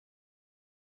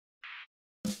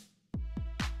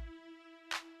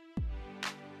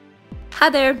Hi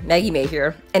there, MaggiMei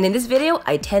here, and in this video,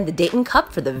 I attend the Deighton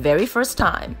Cup for the very first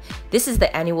time. This is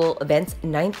the annual event's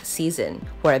 9th season,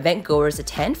 where event goers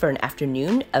attend for an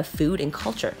afternoon of food and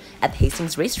culture at the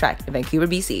Hastings Racetrack in Vancouver,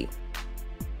 BC.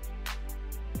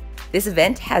 This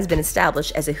event has been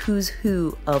established as a who's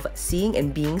who of seeing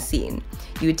and being seen.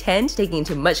 You attend taking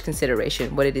into much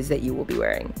consideration what it is that you will be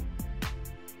wearing.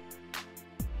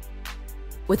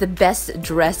 With the best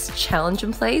dressed challenge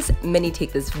in place, many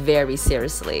take this very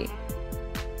seriously.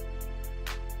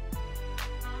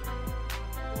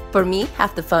 For me,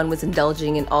 half the fun was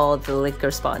indulging in all the liquor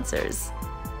sponsors.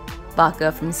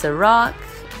 Vodka from Ciroc,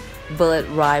 Bullet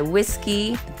Rye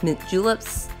Whiskey, Mint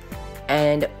Juleps,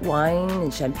 and wine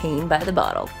and champagne by the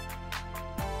bottle.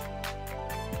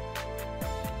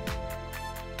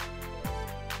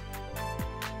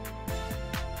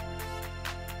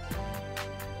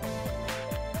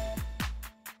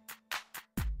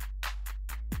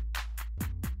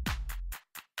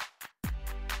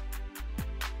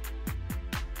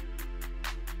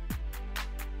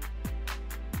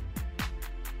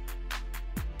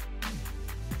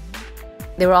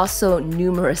 There were also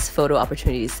numerous photo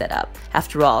opportunities set up.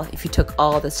 After all, if you took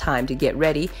all this time to get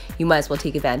ready, you might as well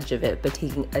take advantage of it by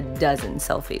taking a dozen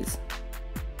selfies.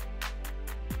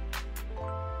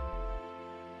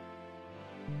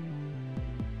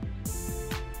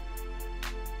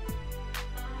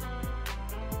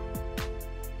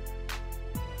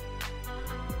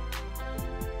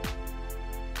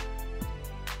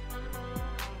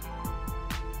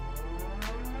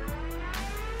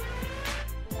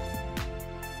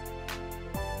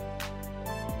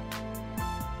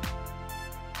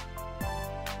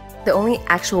 The only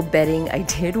actual betting I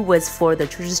did was for the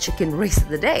Church's Chicken race of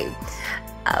the day.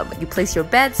 You place your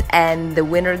bets and the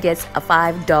winner gets a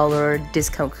 $5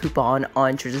 discount coupon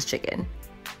on Church's Chicken.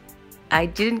 I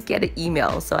didn't get an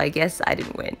email, so I guess I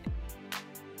didn't win.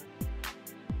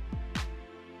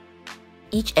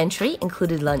 Each entry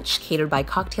included lunch catered by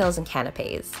cocktails and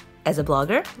canapes. As a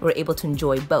blogger, you were able to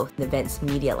enjoy both in the event's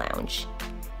media lounge.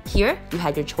 Here, you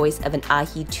had your choice of an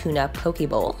ahi tuna poke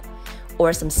bowl,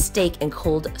 or some steak and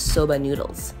cold soba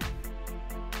noodles.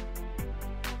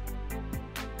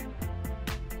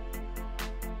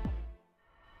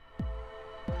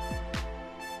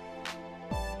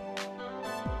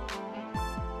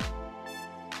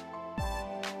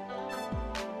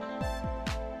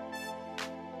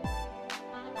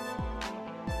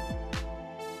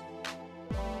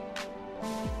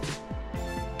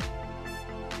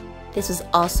 This was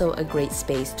also a great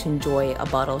space to enjoy a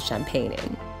bottle of champagne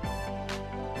in.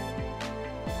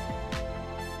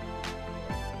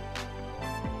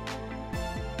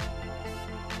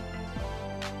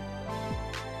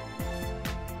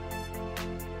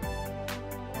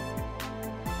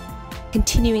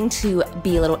 Continuing to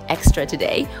be a little extra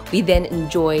today, we then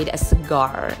enjoyed a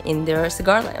cigar in their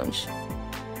cigar lounge.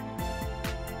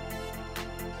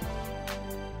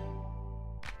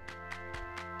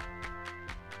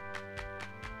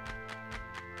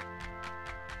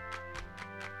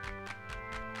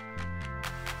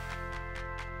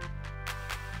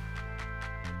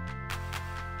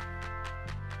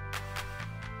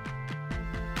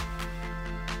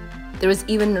 There was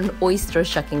even an oyster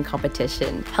shucking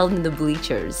competition held in the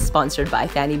bleachers, sponsored by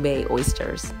Fannie Mae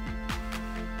Oysters.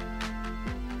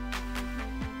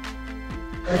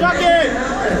 Shuck it!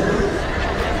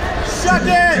 Shuck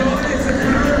it!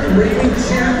 Reigning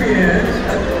champion.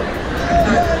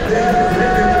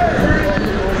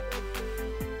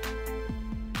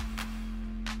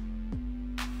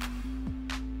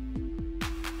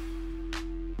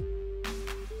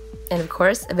 And of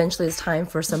course, eventually it's time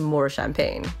for some more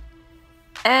champagne.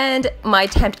 And my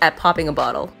attempt at popping a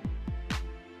bottle.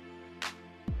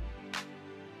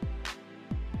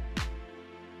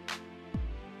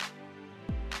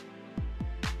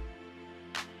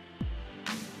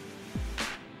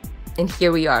 And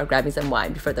here we are grabbing some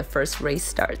wine before the first race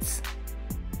starts.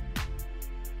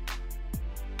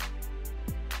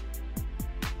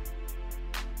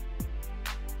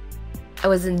 I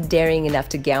wasn't daring enough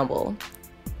to gamble.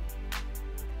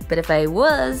 But if I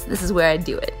was, this is where I'd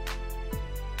do it.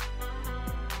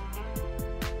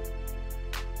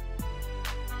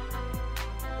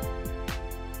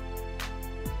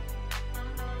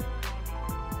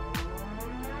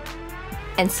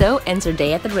 And so ends our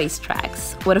day at the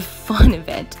racetracks. What a fun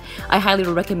event. I highly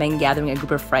recommend gathering a group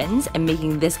of friends and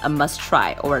making this a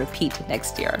must-try or a repeat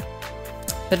next year.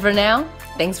 But for now,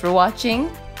 thanks for watching.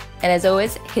 And as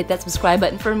always, hit that subscribe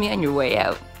button for me on your way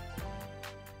out.